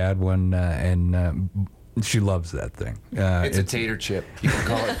that she had one, and she loves that thing. It's a tater chip. You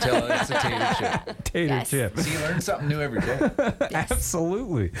can tell it it's a tater chip. Tater chip. So you learn something new every day.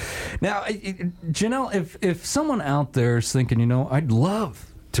 Absolutely. Now, Janelle, if someone out there is thinking, I'd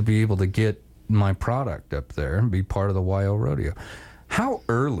love to be able to get my product up there and be part of the WYO Rodeo, how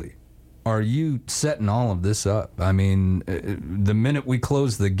early are you setting all of this up? I mean, the minute we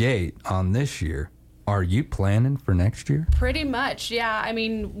close the gate on this year, are you planning for next year? Pretty much, yeah. I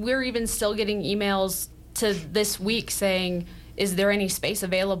mean, we're even still getting emails to this week saying, is there any space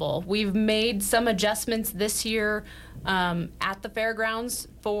available? We've made some adjustments this year at the fairgrounds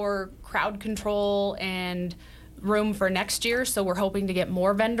for crowd control and room for next year, so we're hoping to get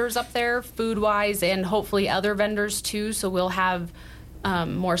more vendors up there, food-wise, and hopefully other vendors too, so we'll have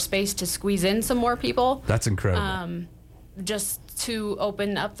more space to squeeze in some more people. That's incredible. Just to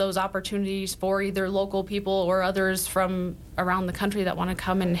open up those opportunities for either local people or others from around the country that want to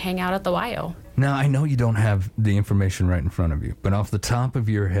come and hang out at the WYO. Now, I know you don't have the information right in front of you, but off the top of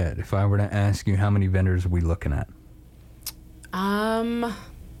your head, if I were to ask you how many vendors are we looking at? I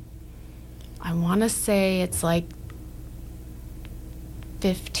want to say it's like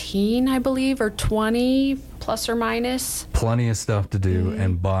 15, I believe, or 20, plus or minus. Plenty of stuff to do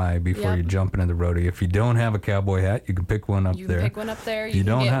and buy before you jump into the rodeo. If you don't have a cowboy hat, you can pick one up there. You can pick one up there. You You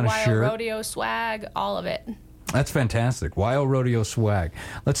don't can have a get WYO shirt. Rodeo swag, all of it. That's fantastic. WYO Rodeo swag.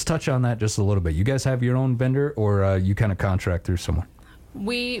 Let's touch on that just a little bit. You guys have your own vendor, or you kind of contract through someone?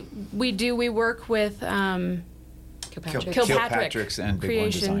 We do. We work with Kilpatrick's and Bighorn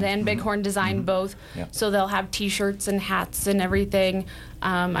Creations Design. and Bighorn Design both. Yeah. So they'll have T-shirts and hats and everything.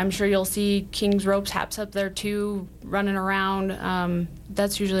 I'm sure you'll see King's Ropes hats up there too, running around.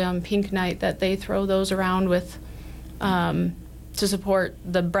 That's usually on Pink Night that they throw those around with to support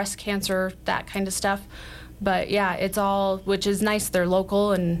the breast cancer, that kind of stuff. But yeah, it's all, which is nice. They're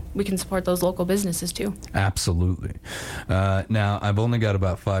local, and we can support those local businesses too. Absolutely. Now, I've only got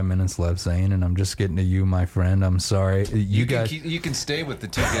about 5 minutes left, Zane, and I'm just getting to you, my friend. I'm sorry. You guys. You can stay with the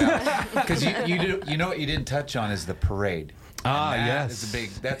two gals because you know what you didn't touch on is the parade. Yes.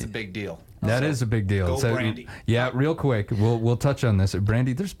 That's a big deal. That is a big deal. Go Brandy. Yeah, real quick, we'll touch on this.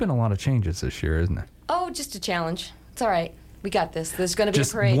 Brandy, there's been a lot of changes this year, isn't there? Oh, just a challenge. It's all right. We got this. There's going to be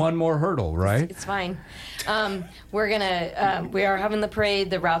Just a parade. one more hurdle, right? It's fine. We are having the parade.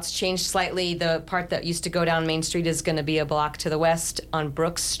 The routes changed slightly. The part that used to go down Main Street is going to be a block to the west on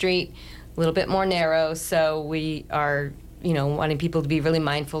Brooks Street, a little bit more narrow. So we are, wanting people to be really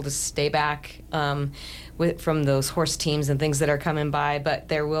mindful to stay back from those horse teams and things that are coming by. But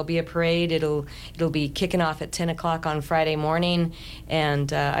there will be a parade. It'll be kicking off at 10 o'clock on Friday morning,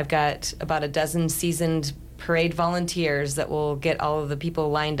 and I've got about a dozen seasoned parade volunteers that will get all of the people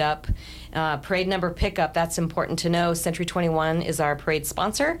lined up. Parade number pickup, that's important to know. Century 21 is our parade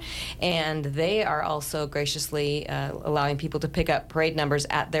sponsor, and they are also graciously allowing people to pick up parade numbers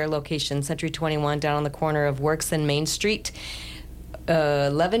at their location. Century 21 down on the corner of Works and Main Street,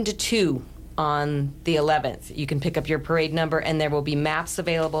 11 to 2 on the 11th. You can pick up your parade number, and there will be maps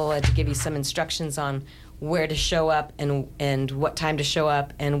available to give you some instructions on where to show up and what time to show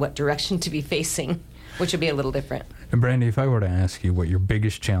up and what direction to be facing, which would be a little different. And Brandy, if I were to ask you what your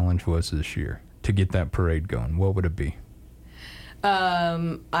biggest challenge was this year to get that parade going, what would it be?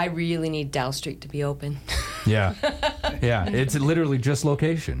 I really need Dow Street to be open. Yeah. Yeah, it's literally just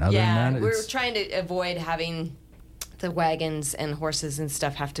location. Other than that, we're trying to avoid having the wagons and horses and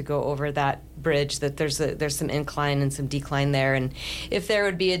stuff have to go over that bridge. That there's some incline and some decline there, and if there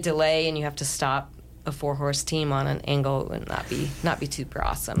would be a delay and you have to stop a 4-horse team on an angle, it would not be super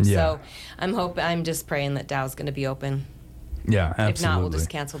awesome. Yeah. So I'm just praying that Dow's going to be open. Yeah, absolutely. If not, we'll just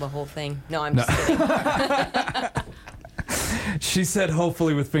cancel the whole thing. No, I'm just kidding. She said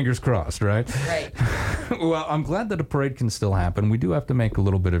hopefully with fingers crossed, right? Right. Well, I'm glad that a parade can still happen. We do have to make a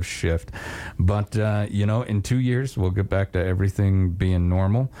little bit of shift. But, in 2 years, we'll get back to everything being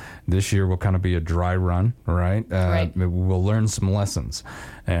normal. This year will kind of be a dry run, right? Right. We'll learn some lessons.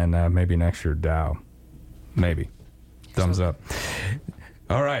 And maybe next year, Dow. Maybe. Thumbs up.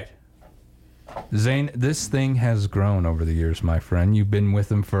 All right. Zane, this thing has grown over the years, my friend. You've been with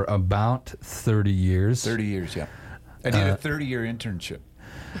them for about 30 years. 30 years, yeah. I did a 30-year internship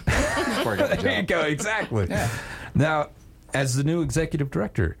before I got the job. There you go, exactly. Yeah. Now, as the new executive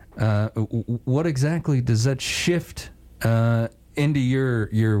director, what exactly does that shift into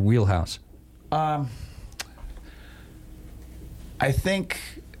your wheelhouse? I think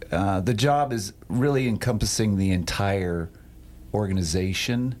the job is really encompassing the entire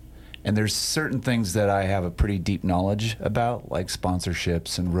organization, and there's certain things that I have a pretty deep knowledge about, like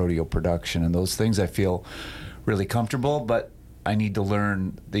sponsorships and rodeo production, and those things I feel really comfortable, but I need to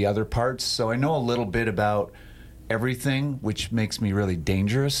learn the other parts. So I know a little bit about everything, which makes me really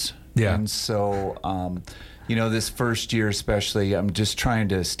dangerous. Yeah. And so, this first year especially, I'm just trying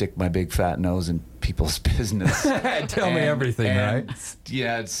to stick my big fat nose in people's business. Tell me everything, right?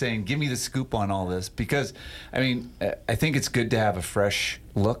 Yeah, it's saying, give me the scoop on all this. Because, I think it's good to have a fresh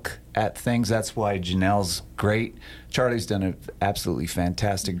look at things. That's why Janelle's great. Charlie's done an absolutely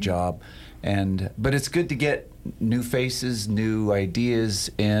fantastic job. But it's good to get new faces, new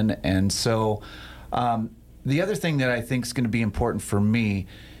ideas in. And so the other thing that I think is going to be important for me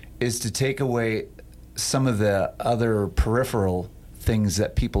is to take away some of the other peripheral things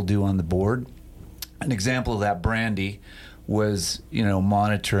that people do on the board. An example of that, Brandy, was,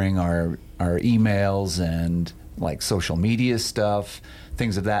 monitoring our emails and like social media stuff,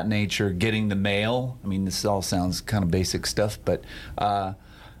 things of that nature, getting the mail. I mean, this all sounds kind of basic stuff, but I'm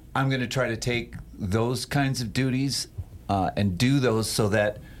going to try to take those kinds of duties and do those so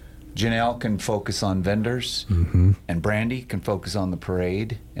that Janelle can focus on vendors, and Brandy can focus on the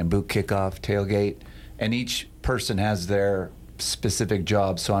parade and boot kickoff, tailgate, and each person has their specific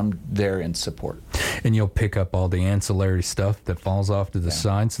job, so I'm there in support. And you'll pick up all the ancillary stuff that falls off to the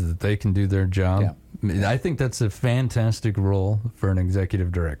side so that they can do their job. Yeah. I think that's a fantastic role for an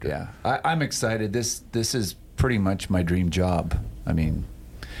executive director. Yeah, I'm excited. This is pretty much my dream job. I mean,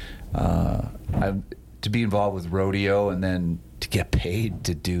 to be involved with rodeo and then to get paid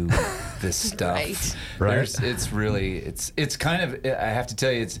to do this stuff. Right. It's kind of, I have to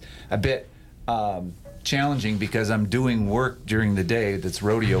tell you, it's a bit challenging because I'm doing work during the day that's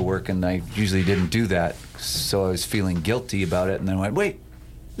rodeo work, and I usually didn't do that, so I was feeling guilty about it, and then I went, wait,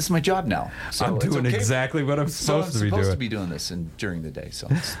 this is my job now. So I'm doing exactly what I'm supposed to be doing. I'm supposed to be doing this during the day, so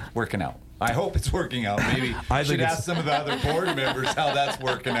it's working out. I hope it's working out. Maybe I should ask some of the other board members how that's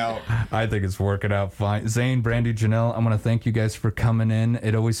working out. I think it's working out fine. Zane, Brandy, Janelle, I want to thank you guys for coming in.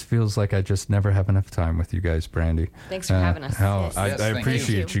 It always feels like I just never have enough time with you guys, Brandy. Thanks for having us. I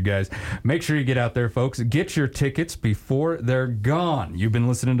appreciate you guys. Make sure you get out there, folks. Get your tickets before they're gone. You've been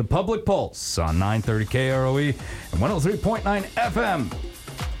listening to Public Pulse on 930 KROE and 103.9 FM.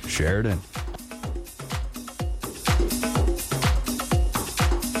 Sheridan.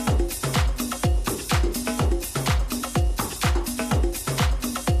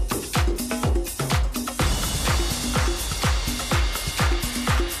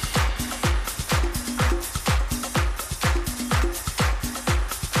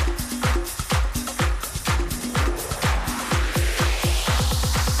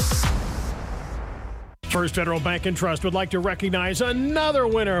 First Federal Bank and Trust would like to recognize another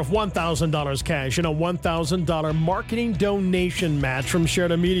winner of $1,000 cash and a $1,000 marketing donation match from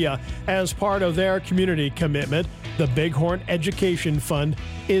Sheridan Media as part of their community commitment. The Bighorn Education Fund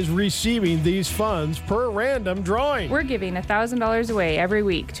is receiving these funds per random drawing. We're giving $1,000 away every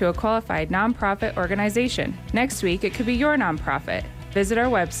week to a qualified nonprofit organization. Next week, it could be your nonprofit. Visit our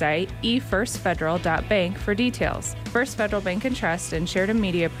website, efirstfederal.bank, for details. First Federal Bank and Trust and Sheridan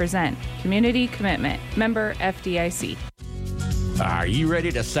Media present Community Commitment. Member FDIC. Are you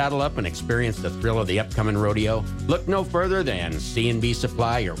ready to saddle up and experience the thrill of the upcoming rodeo? Look no further than C&B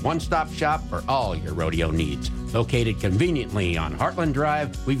Supply, your one-stop shop for all your rodeo needs. Located conveniently on Heartland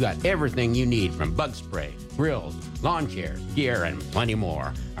Drive, we've got everything you need from bug spray, grills, lawn chairs, gear, and plenty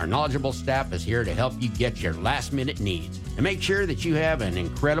more. Our knowledgeable staff is here to help you get your last-minute needs and make sure that you have an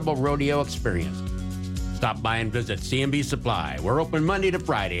incredible rodeo experience. Stop by and visit C&B Supply. We're open Monday to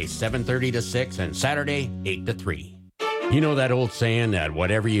Friday, 7:30 to 6, and Saturday, 8 to 3. You know that old saying that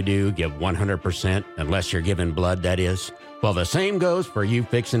whatever you do, give 100%, unless you're giving blood, that is? Well, the same goes for you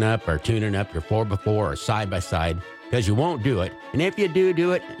fixing up or tuning up your 4x4 or side-by-side, because you won't do it, and if you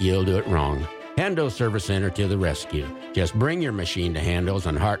do it, you'll do it wrong. Hando Service Center to the rescue. Just bring your machine to Hando's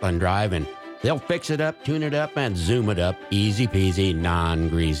on Heartland Drive, and they'll fix it up, tune it up, and zoom it up, easy peasy,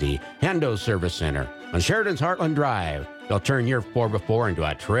 non-greasy. Hando Service Center on Sheridan's Heartland Drive. They'll turn your 4x4 into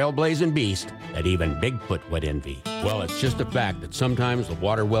a trailblazing beast that even Bigfoot would envy. Well, it's just a fact that sometimes the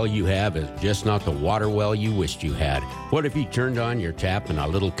water well you have is just not the water well you wished you had. What if you turned on your tap and a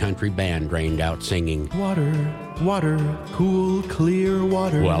little country band drained out singing, "Water, water, cool, clear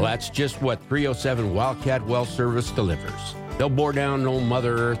water"? Well, that's just what 307 Wildcat Well Service delivers. They'll bore down old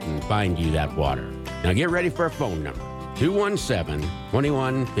Mother Earth and find you that water. Now get ready for a phone number,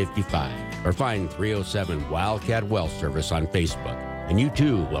 217-2155. Or find 307 Wildcat Well Service on Facebook, and you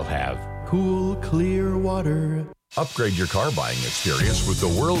too will have cool, clear water. Upgrade your car buying experience with the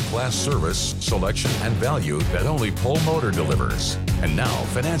world-class service, selection, and value that only Pole Motor delivers. And now,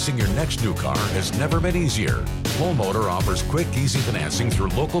 financing your next new car has never been easier. Pole Motor offers quick, easy financing through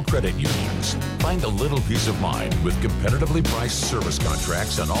local credit unions. Find a little peace of mind with competitively priced service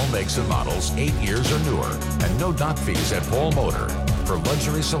contracts on all makes and models, 8 years or newer, and no doc fees at Pole Motor. For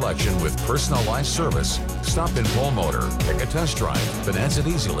luxury selection with personalized service, stop in Pole Motor, take a test drive, finance it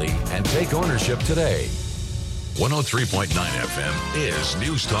easily, and take ownership today. 103.9 FM is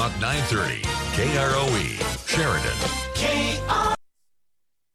News Talk 930, KROE, Sheridan.